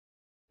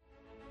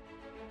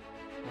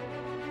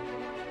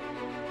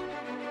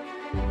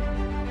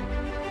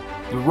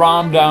The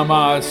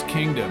Ramdama's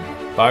Kingdom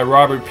by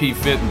Robert P.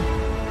 Fitton.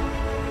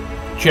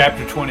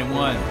 Chapter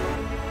 21.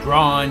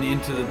 Drawn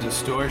into the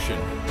Distortion.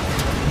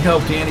 He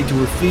helped Annie to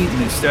her feet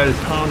and they started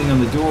pounding on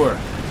the door.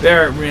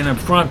 Barrett ran up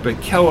front,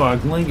 but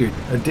Kellogg lingered,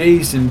 a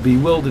dazed and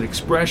bewildered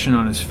expression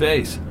on his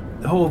face.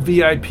 The whole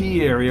VIP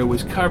area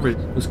was covered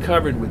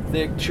with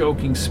thick,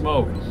 choking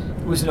smoke.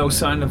 There was no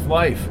sign of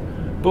life.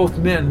 Both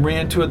men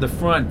ran toward the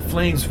front,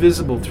 flames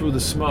visible through the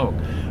smoke.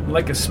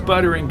 Like a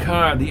sputtering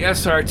car, the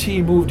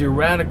SRT moved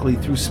erratically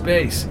through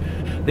space.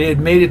 They had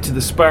made it to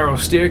the spiral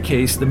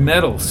staircase, the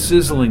metal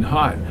sizzling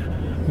hot.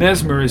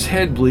 Mesmer, his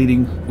head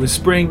bleeding, was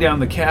spraying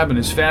down the cabin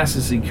as fast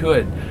as he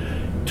could.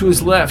 To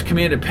his left,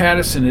 Commander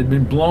Patterson had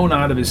been blown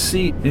out of his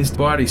seat, and his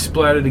body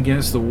splattered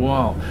against the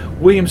wall.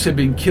 Williams had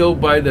been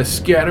killed by the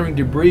scattering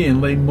debris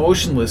and lay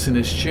motionless in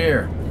his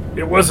chair.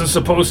 "It wasn't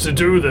supposed to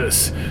do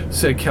this,"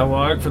 said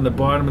Kellogg from the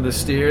bottom of the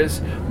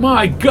stairs.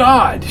 "My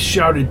God!"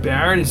 shouted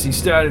Barrett as he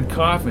started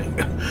coughing.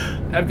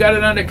 "I've got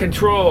it under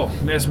control,"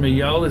 Mesmer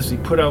yelled as he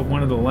put out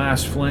one of the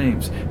last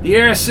flames. "The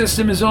air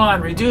system is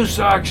on. Reduce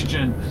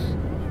oxygen."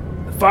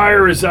 "The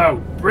fire is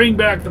out. Bring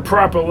back the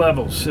proper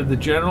levels," said the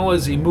general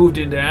as he moved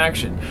into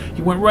action.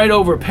 He went right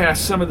over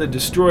past some of the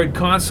destroyed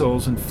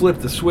consoles and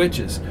flipped the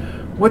switches.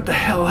 "What the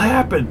hell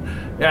happened?"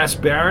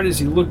 asked Barrett as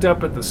he looked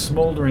up at the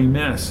smoldering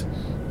mess.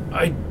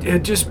 "I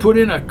had just put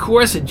in a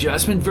course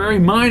adjustment, very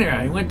minor.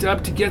 I went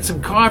up to get some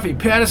coffee.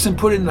 Patterson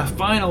put in the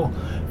final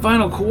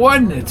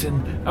coordinates,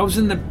 and I was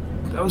in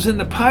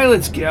the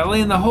pilot's galley,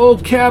 and the whole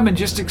cabin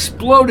just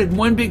exploded in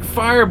one big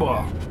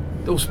fireball."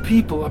 "Those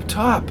people up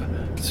top,"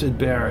 said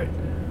Barrett.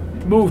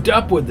 "Moved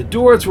upward. The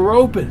doors were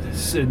open,"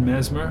 said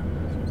Mesmer.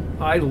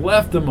 "I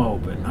left them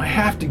open. I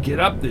have to get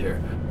up there."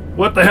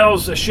 "What the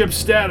hell's the ship's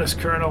status,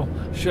 Colonel?"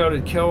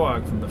 shouted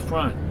Kellogg from the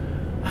front.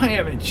 "I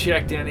haven't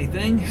checked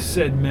anything,"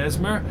 said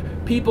Mesmer.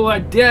 "People are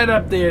dead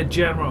up there,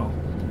 General."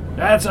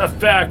 "That's a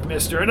fact,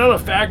 mister. Another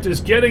fact is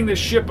getting the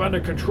ship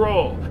under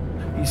control,"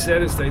 he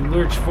said as they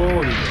lurched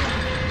forward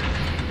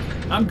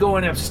again. "I'm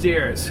going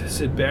upstairs,"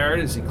 said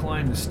Barrett as he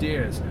climbed the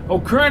stairs. "Oh,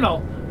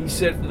 Colonel," he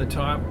said from the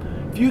top,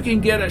 "if you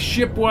can get a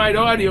ship-wide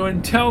audio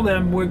and tell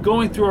them we're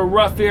going through a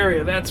rough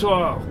area, that's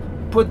all.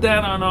 Put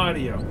that on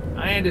audio."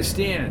 "I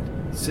understand,"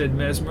 said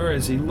Mesmer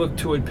as he looked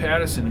toward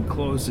Patterson and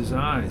closed his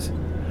eyes.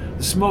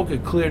 The smoke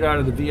had cleared out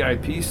of the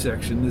VIP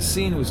section. The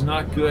scene was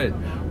not good.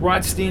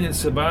 Rothstein and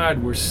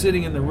Savard were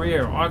sitting in the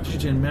rear,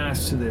 oxygen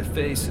masks to their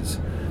faces.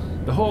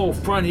 The whole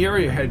front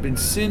area had been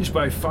singed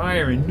by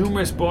fire, and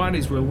numerous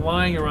bodies were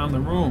lying around the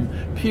room,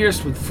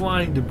 pierced with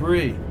flying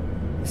debris.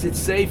 "Is it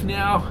safe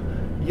now?"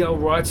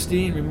 yelled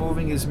Rothstein,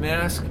 removing his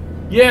mask.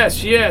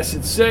 Yes,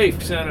 it's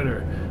safe,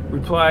 Senator,"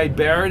 replied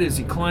Barrett as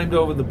he climbed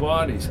over the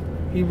bodies.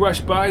 He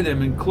rushed by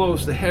them and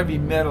closed the heavy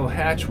metal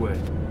hatchway.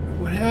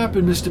 "What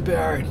happened, Mr.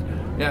 Barrett?"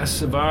 asked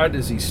Savard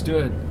as he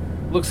stood.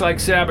 "Looks like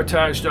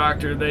sabotage,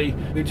 Doctor.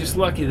 We're just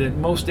lucky that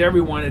most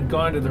everyone had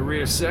gone to the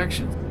rear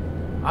section."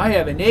 "I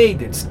have an aide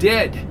that's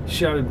dead,"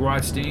 shouted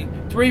Rothstein.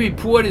 "3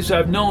 reporters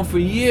I've known for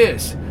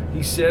years,"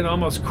 he said,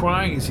 almost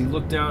crying as he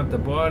looked down at the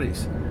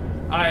bodies.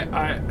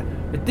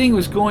 The thing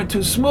was going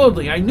too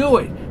smoothly. I knew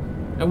it.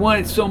 I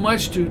wanted so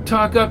much to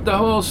talk up the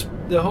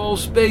whole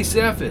space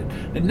effort,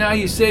 and now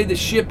you say the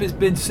ship has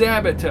been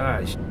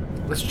sabotaged.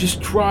 Let's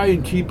just try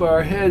and keep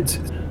our heads.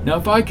 Now,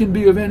 if I can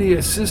be of any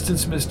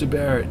assistance, Mr.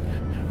 Barrett."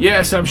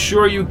 "Yes, I'm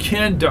sure you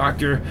can,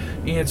 Doctor,"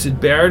 answered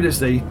Barrett as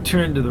they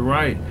turned to the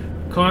right.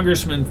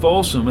 Congressman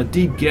Folsom, a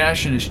deep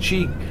gash in his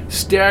cheek,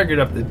 staggered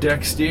up the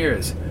deck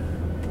stairs.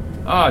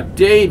 "Oh,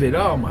 David,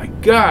 oh my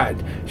God,"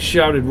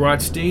 shouted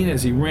Rothstein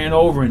as he ran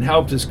over and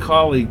helped his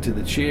colleague to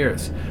the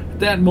chairs. At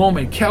that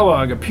moment,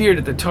 Kellogg appeared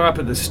at the top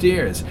of the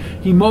stairs.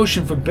 He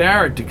motioned for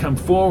Barrett to come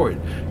forward.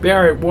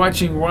 Barrett,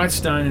 watching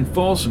Rothstein and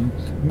Folsom,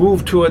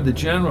 moved toward the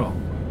general.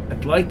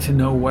 "I'd like to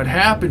know what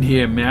happened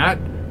here, Matt."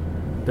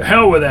 "The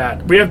hell with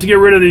that. We have to get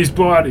rid of these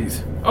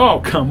bodies."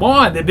 "Oh, come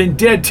on. They've been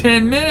dead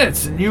 10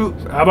 minutes, and you..."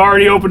 "I've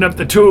already opened up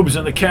the tubes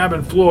on the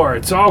cabin floor.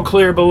 It's all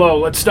clear below.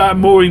 Let's start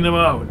moving them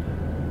out."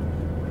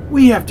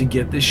 "We have to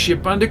get this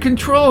ship under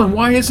control, and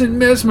why hasn't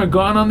Mesmer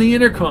gone on the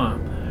intercom?"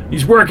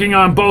 "He's working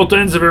on both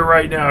ends of it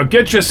right now.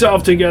 Get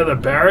yourself together,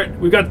 Barrett.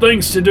 We've got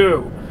things to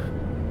do."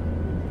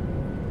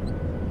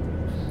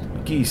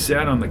 McGee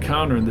sat on the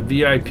counter in the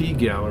VIP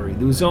gallery.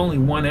 There was only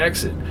one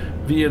exit,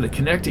 via the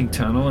connecting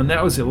tunnel, and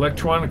that was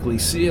electronically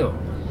sealed.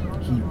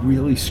 "He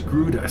really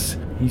screwed us,"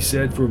 he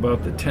said for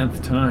about the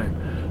 10th time.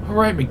 "All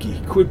right,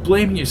 McGee, quit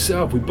blaming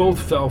yourself. We both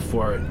fell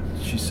for it,"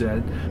 she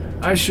said.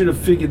 "I should have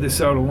figured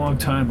this out a long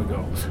time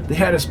ago. They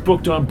had us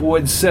booked on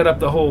board and set up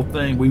the whole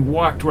thing. We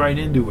walked right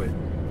into it.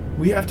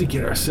 We have to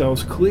get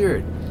ourselves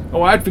cleared."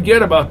 "Oh, I'd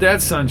forget about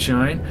that,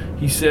 Sunshine,"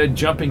 he said,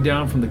 jumping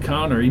down from the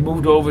counter. He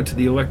moved over to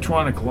the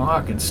electronic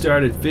lock and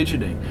started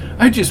fidgeting.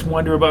 "I just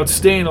wonder about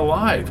staying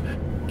alive.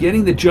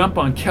 Getting the jump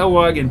on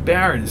Kellogg and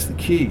Barrett is the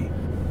key."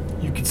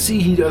 You could see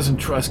he doesn't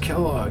trust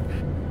Kellogg.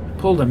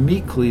 Pulled a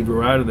meat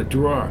cleaver out of the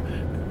drawer.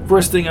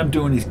 "First thing I'm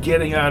doing is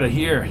getting out of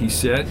here," he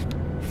said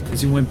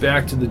as he went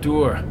back to the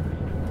door.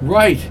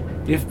 "Right,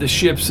 if the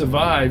ship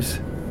survives."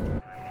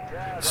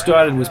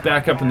 Stoddard was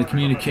back up in the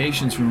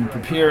communications room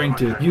preparing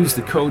to use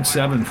the Code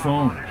 7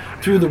 phone.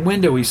 Through the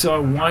window, he saw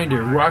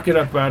Winder rocket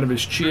up out of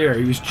his chair.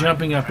 He was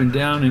jumping up and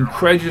down,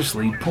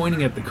 incredulously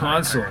pointing at the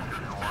console.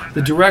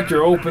 The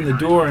director opened the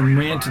door and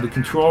ran to the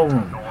control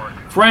room.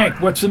 "Frank,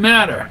 what's the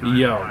matter?"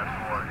 he yelled.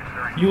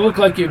 "You look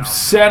like you've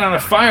sat on a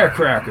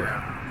firecracker."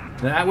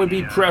 "That would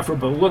be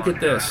preferable. Look at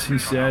this," he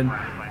said.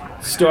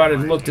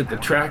 Stoddard looked at the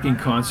tracking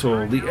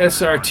console. The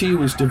SRT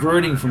was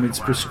diverting from its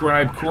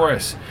prescribed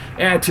course.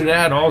 Add to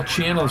that, all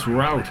channels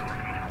were out.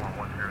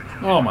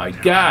 "Oh my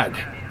God,"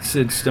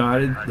 said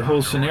Stoddard. The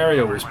whole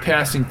scenario was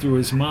passing through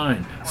his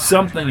mind.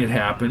 Something had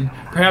happened.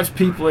 Perhaps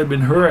people had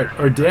been hurt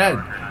or dead.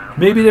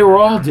 Maybe they were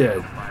all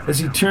dead. As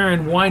he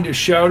turned, Winder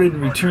shouted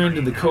and returned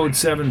to the Code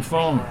 7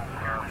 phone.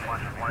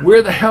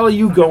 "Where the hell are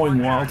you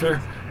going, Walter?"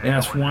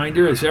 asked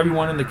Winder as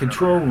everyone in the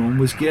control room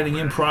was getting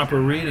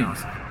improper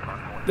readings.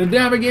 "The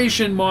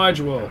navigation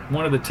module,"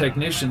 one of the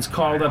technicians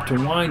called up to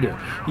Winder.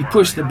 He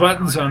pushed the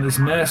buttons on his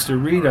master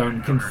readout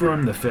and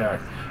confirmed the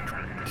fact.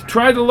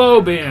 "Try the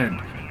low band,"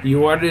 he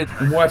ordered,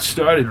 and watched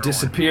Stoddard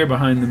disappear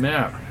behind the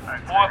map.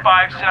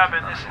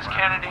 457, this is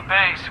Kennedy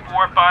Base.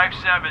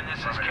 457, this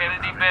is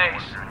Kennedy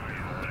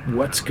Base.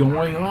 "What's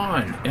going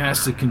on?"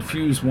 asked the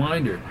confused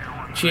Winder.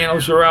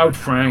 "Channels are out,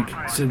 Frank,"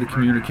 said the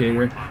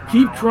communicator.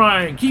 Keep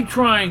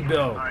trying,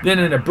 Bill." Then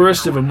in a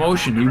burst of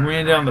emotion, he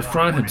ran down the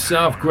front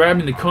himself,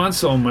 grabbing the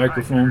console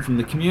microphone from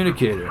the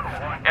communicator.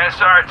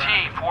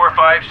 "SRT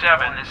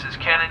 457, this is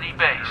Kennedy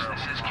Base.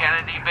 This is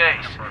Kennedy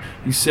Base,"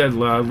 he said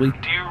loudly.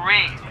 Do you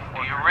read?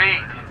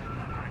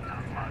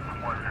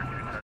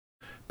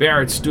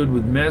 Barrett stood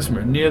with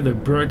Mesmer near the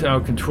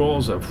burnt-out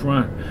controls up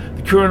front.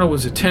 The colonel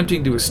was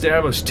attempting to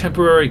establish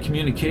temporary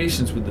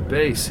communications with the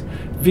base.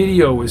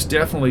 Video was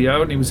definitely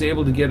out, and he was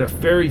able to get a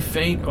very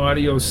faint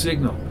audio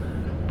signal.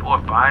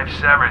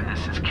 457,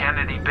 this is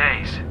Kennedy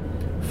Base.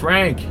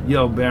 "Frank,"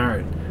 yelled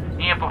Barrett.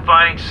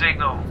 "Amplifying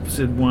signal,"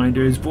 said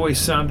Winder. His voice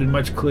sounded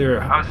much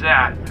clearer. "How's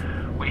that?"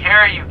 "We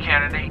hear you,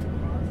 Kennedy.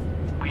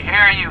 We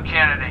hear you,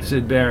 Kennedy,"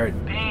 said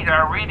Barrett. "Pete,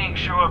 our readings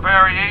show a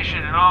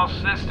variation in all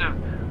systems.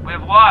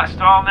 We've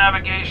lost all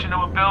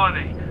navigational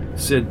ability,"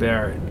 said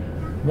Barrett.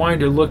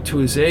 Winder looked to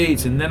his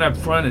aides, and then up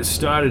front as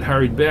Stoddard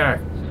hurried back.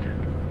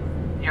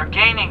 "You're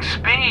gaining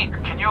speed.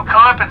 Can you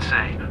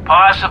compensate?"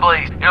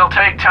 "Possibly. It'll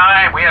take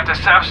time. We have to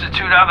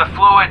substitute other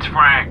fluids,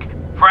 Frank."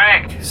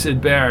 "Frank," said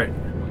Barrett.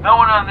 "No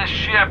one on this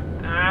ship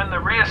and the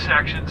rear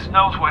sections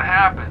knows what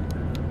happened."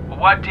 "Well,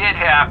 what did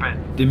happen?"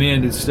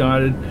 demanded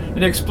Stoddard.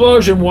 "An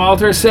explosion,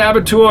 Walter.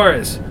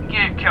 Saboteurs."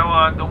 "Give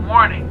Kellogg the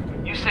warning.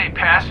 You say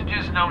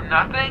passengers know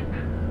nothing?"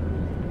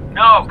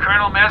 "No,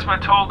 Colonel Mesmer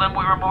told them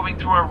we were moving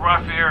through a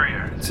rough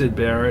area," said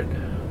Barrett.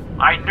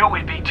 "I knew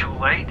we'd be too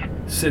late,"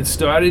 said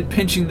Stoddard,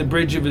 pinching the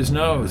bridge of his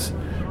nose.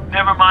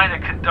 "Never mind the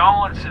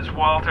condolences,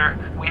 Walter.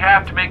 We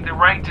have to make the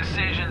right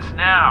decisions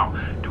now.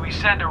 Do we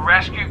send a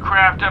rescue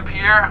craft up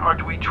here, or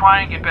do we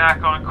try and get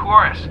back on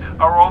course,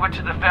 or over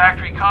to the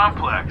factory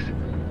complex?"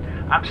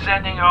 "I'm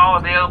sending all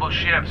available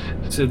ships,"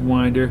 said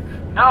Winder.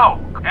 "No,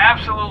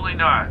 absolutely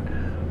not.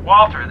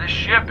 Walter, this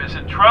ship is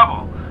in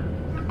trouble.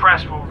 The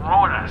press will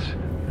ruin us,"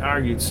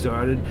 argued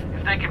Stoddard.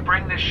 "If they can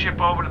bring this ship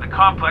over to the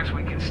complex,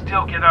 we can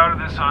still get out of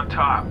this on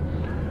top.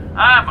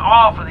 I'm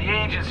all for the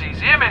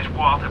agency's image,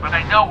 Walter, but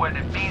I know what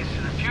it means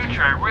to the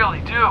future. I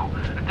really do.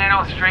 If they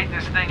don't straighten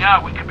this thing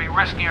out, we could be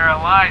risking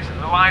our lives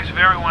and the lives of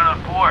everyone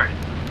on board.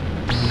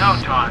 No,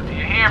 Don, do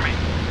you hear me?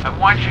 I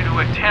want you to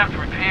attempt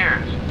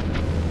repairs."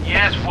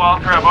 "Yes,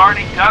 Walter, I've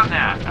already done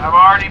that. I've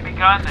already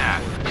begun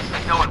that.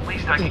 I know at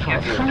least I can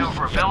get this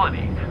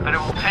maneuverability, but it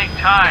will take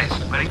time,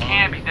 but it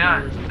can be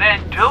done."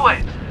 "Then do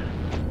it,"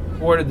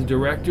 ordered the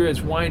director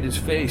as Winder's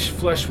face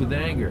flushed with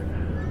anger.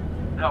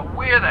 "Now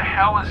where the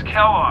hell is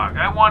Kellogg?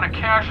 I want a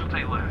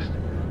casualty list."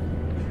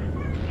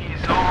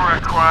 "He's over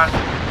across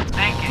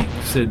thinking,"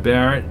 said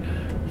Barrett.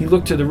 He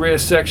looked to the rear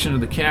section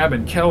of the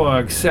cabin.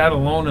 Kellogg sat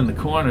alone in the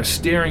corner,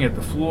 staring at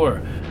the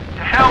floor.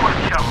 "To hell with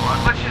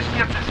Kellogg. Let's just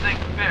get this thing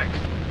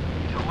fixed.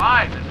 He's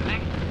alive, isn't he?"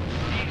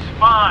 "He's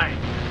fine.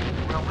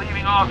 We're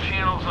leaving all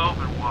channels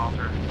open,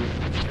 Walter.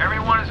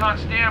 Everyone is on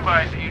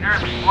standby, Peter.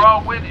 We're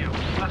all with you.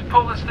 Let's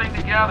pull this thing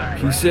together,"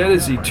 he said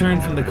as he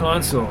turned from the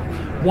console.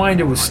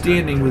 Winder was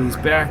standing with his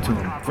back to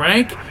him.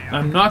 "Frank,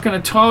 I'm not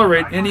going to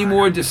tolerate any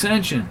more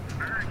dissension."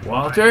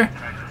 "Walter,"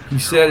 he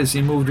said as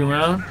he moved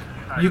around,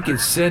 "you could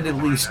send at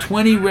least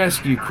 20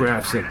 rescue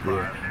crafts up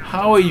there.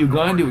 How are you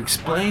going to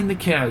explain the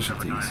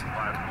casualties?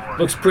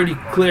 Looks pretty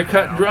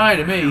clear-cut and dry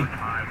to me.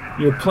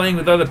 You're playing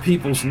with other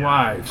people's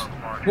lives.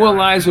 More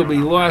lives will be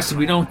lost if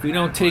we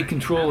don't take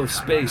control of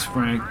space,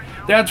 Frank.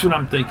 That's what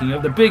I'm thinking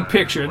of, the big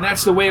picture, and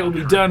that's the way it will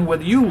be done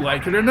whether you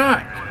like it or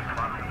not.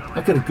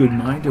 I've got a good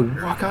mind to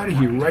walk out of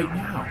here right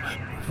now.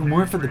 If it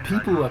weren't for the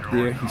people up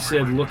there," he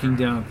said, looking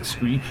down at the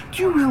screen,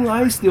 "do you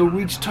realize they'll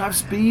reach top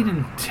speed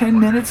in 10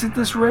 minutes at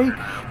this rate?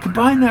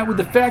 Combine that with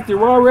the fact they're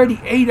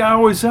already 8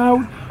 hours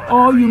out.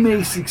 All you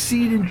may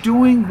succeed in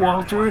doing,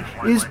 Walter,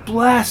 is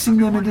blasting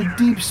them into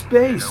deep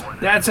space.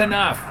 That's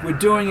enough. We're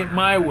doing it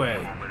my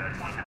way."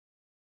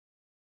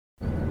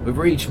 "We've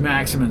reached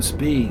maximum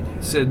speed,"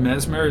 said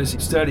Mesmer as he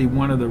studied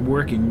one of the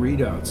working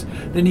readouts.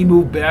 Then he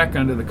moved back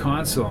onto the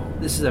console.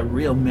 "This is a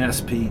real mess,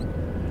 Pete."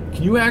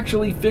 "Can you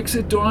actually fix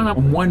it, Dawn?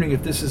 I'm wondering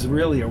if this is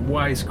really a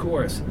wise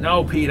course."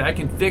 "No, Pete, I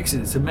can fix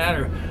it. It's a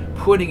matter of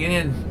putting it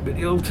in, but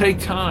it'll take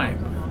time."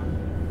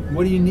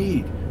 "What do you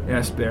need?"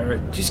 asked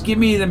Barrett. "Just give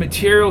me the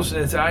materials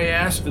as I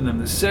asked for them.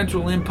 The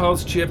central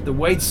impulse chip, the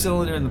white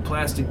cylinder, and the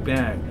plastic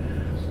bag."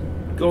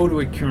 "Go to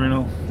it,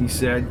 Colonel," he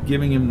said,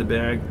 giving him the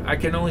bag. "I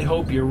can only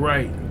hope you're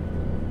right."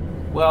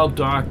 "Well,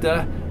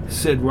 Doctor,"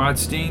 said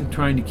Rothstein,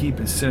 trying to keep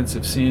his sense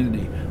of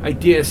sanity, "I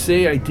dare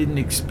say I didn't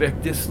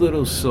expect this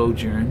little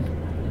sojourn."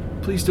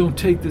 "Please don't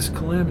take this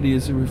calamity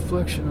as a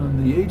reflection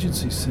on the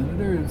agency,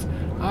 Senator. It's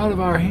out of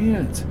our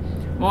hands."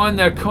 "On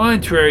the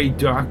contrary,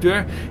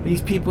 Doctor,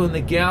 these people in the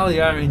galley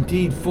are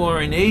indeed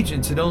foreign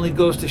agents. It only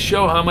goes to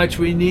show how much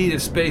we need a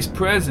space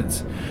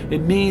presence.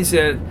 It means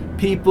that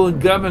people and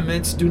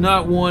governments do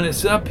not want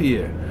us up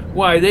here.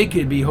 Why, they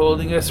could be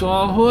holding us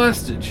all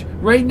hostage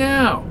right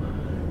now.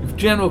 If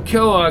General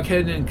Kellogg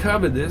hadn't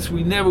uncovered this,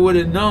 we never would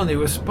have known they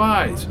were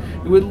spies.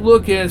 It would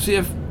look as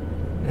if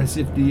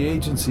the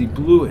agency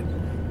blew it,"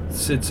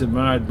 said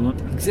Savard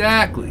bluntly.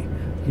 "Exactly,"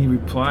 he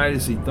replied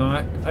as he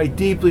thought. "I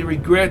deeply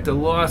regret the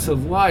loss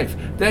of life.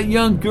 That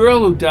young girl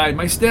who died,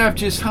 my staff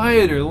just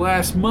hired her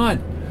last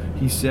month,"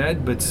 he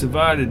said, but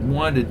Savard had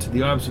wandered to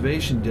the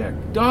observation deck.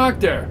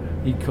 "Doctor,"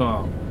 he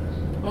called.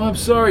 "Oh, I'm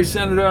sorry,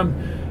 Senator. I'm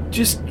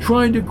just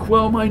trying to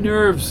quell my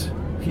nerves."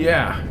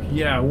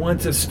 Yeah,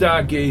 once a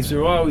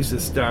stargazer, always a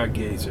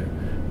stargazer."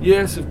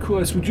 "Yes, of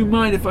course. Would you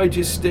mind if I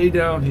just stay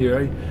down here?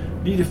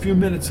 I need a few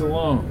minutes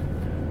alone."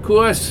 "Of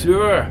course,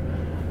 sure.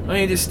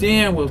 I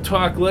understand. We'll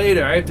talk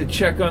later. I have to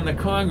check on the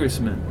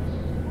congressman."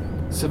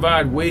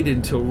 Savard waited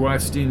until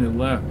Rothstein had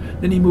left.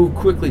 Then he moved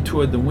quickly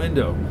toward the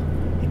window.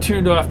 He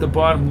turned off the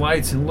bottom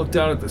lights and looked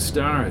out at the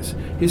stars.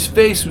 His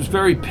face was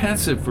very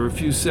pensive for a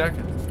few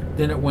seconds.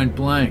 Then it went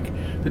blank.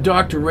 The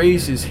doctor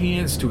raised his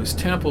hands to his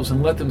temples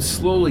and let them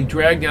slowly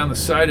drag down the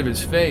side of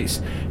his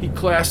face. He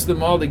clasped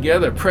them all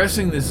together,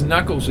 pressing his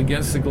knuckles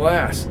against the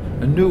glass.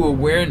 A new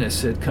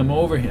awareness had come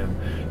over him.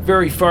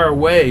 Very far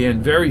away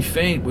and very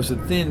faint was a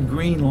thin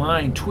green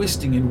line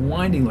twisting and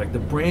winding like the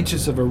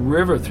branches of a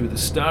river through the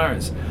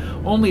stars.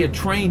 Only a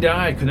trained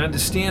eye could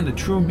understand the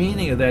true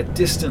meaning of that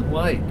distant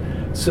light.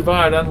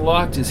 Savard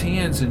unlocked his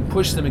hands and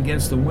pushed them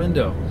against the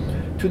window.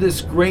 To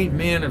this great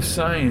man of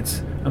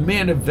science, a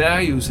man of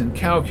values and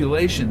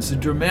calculations, the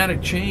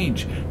dramatic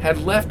change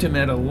had left him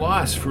at a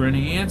loss for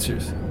any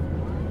answers.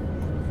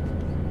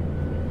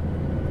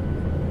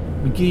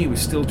 McGee was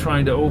still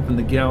trying to open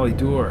the galley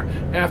door.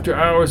 After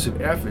hours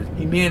of effort,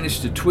 he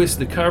managed to twist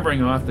the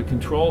covering off the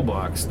control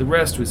box. The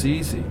rest was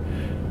easy.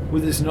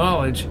 With his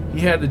knowledge,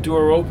 he had the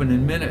door open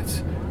in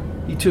minutes.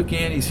 He took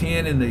Annie's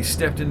hand and they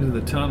stepped into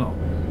the tunnel.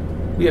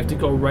 "We have to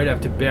go right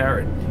up to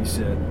Barrett," he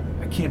said.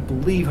 "I can't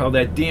believe how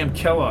that damn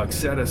Kellogg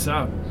set us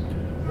up."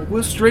 "Well,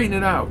 we'll straighten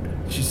it out,"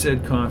 she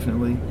said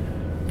confidently.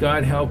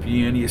 "God help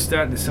you, Annie. You're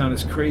starting to sound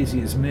as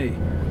crazy as me."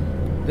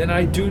 "Then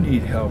I do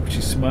need help," she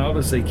smiled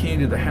as they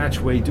came to the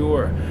hatchway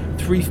door,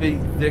 3 feet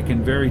thick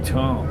and very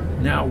tall.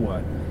 "Now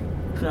what?"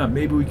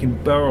 Maybe we can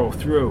burrow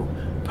through."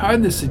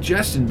 "Pardon the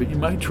suggestion, but you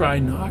might try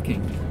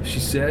knocking," she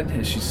said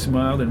as she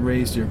smiled and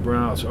raised her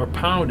brows. "Or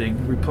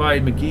pounding,"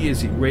 replied McGee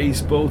as he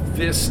raised both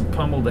fists and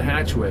pummeled the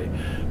hatchway.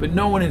 But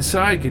no one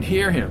inside could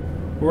hear him.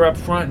 "We're up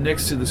front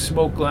next to the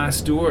smoke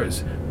glass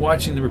doors,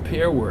 watching the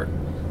repair work."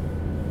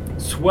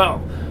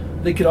 "Swell.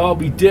 They could all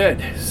be dead,"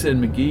 said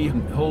McGee,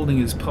 holding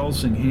his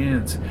pulsing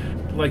hands,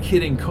 like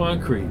hitting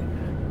concrete.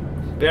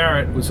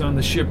 Barrett was on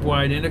the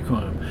ship-wide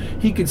intercom.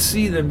 He could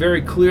see them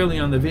very clearly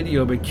on the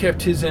video, but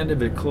kept his end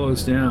of it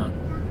closed down.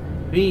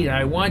 "Pete,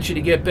 I want you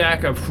to get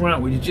back up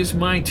front. Would you just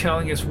mind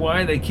telling us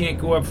why they can't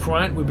go up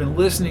front? We've been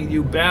listening to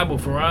you babble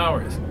for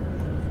hours."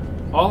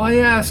 "All I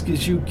ask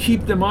is you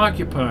keep them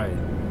occupied."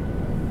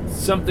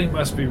 "Something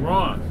must be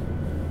wrong,"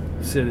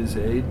 said his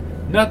aide.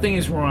 "Nothing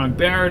is wrong.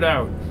 Barrett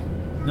out."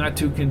 "Not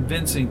too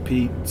convincing,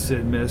 Pete,"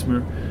 said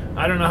Mesmer.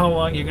 "I don't know how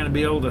long you're going to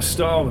be able to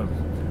stall them."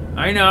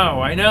 I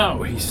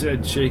know, he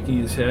said, shaking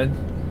his head.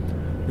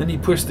 Then he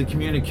pushed the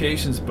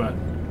communications button.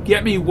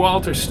 "Get me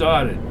Walter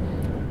started."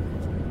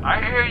 "I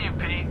hear you,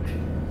 Pete,"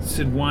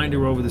 said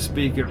Winder over the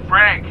speaker.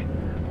 "Frank,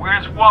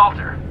 where's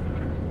Walter?"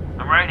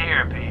 "I'm right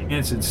here, Pete,"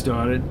 answered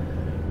Stoddard.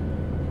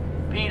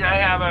 "Pete, I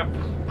have a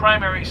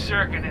primary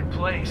circuit in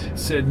place,"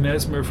 said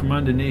Mesmer from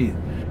underneath.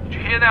 "Did you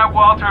hear that,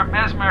 Walter?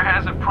 Mesmer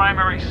has a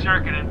primary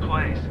circuit in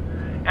place."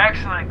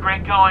 "Excellent,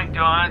 great going,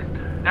 Don.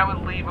 That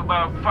would leave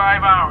about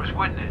 5 hours,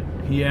 wouldn't it?"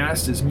 he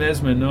asked as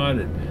Mesmer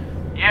nodded.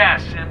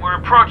 "Yes, and we're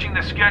approaching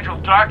the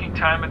scheduled docking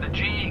time at the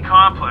GE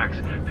complex.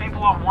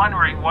 People are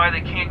wondering why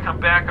they can't come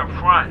back up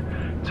front.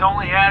 It's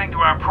only adding to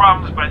our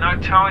problems by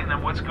not telling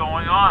them what's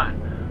going on."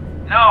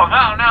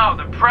 No,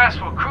 the press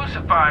will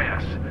crucify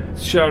us,"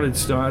 shouted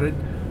Stoddard.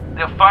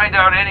 "They'll find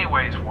out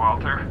anyways,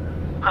 Walter.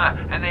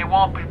 And they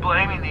won't be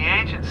blaming the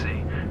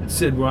agency,"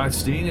 said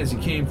Rothstein as he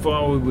came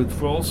forward with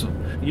Folsom.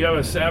 "You have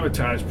a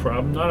sabotage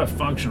problem, not a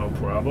functional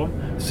problem,"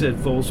 said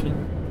Folsom.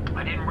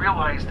 I didn't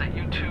realize that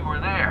you two were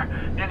there.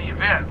 In any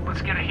event,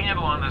 let's get a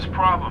handle on this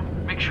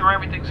problem. Make sure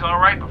everything's all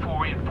right before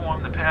we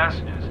inform the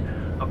passengers.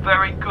 A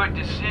very good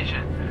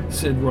decision,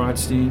 said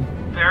Rothstein.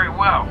 Very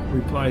well,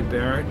 replied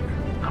Barrett.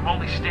 I'm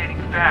only stating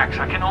facts.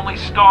 I can only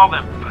stall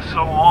them for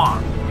so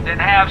long. Then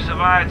have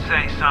Savard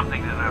say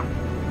something to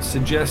them,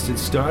 suggested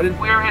Stoddard.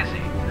 Where is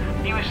he?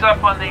 He was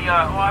up on the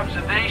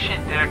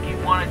observation deck. He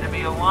wanted to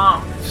be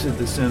alone, said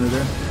the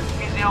senator.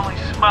 He's the only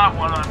smart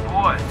one on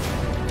board.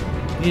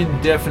 The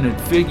indefinite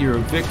figure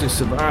of Victor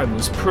Savard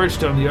was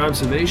perched on the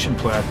observation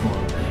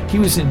platform. He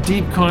was in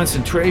deep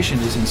concentration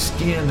as he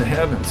scanned the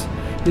heavens.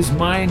 His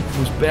mind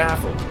was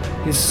baffled,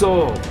 his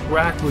soul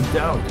racked with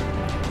doubt,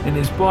 and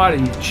his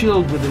body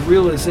chilled with the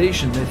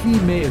realization that he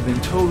may have been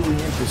totally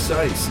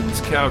imprecise in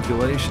his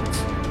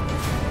calculations.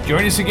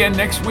 Join us again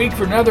next week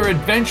for another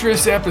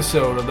adventurous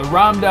episode of the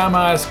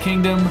Ramdama's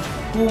Kingdom,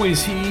 Who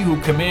is He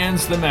Who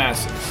Commands the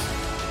Masses?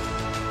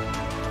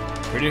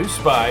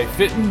 Produced by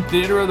Fitton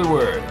Theater of the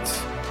Words.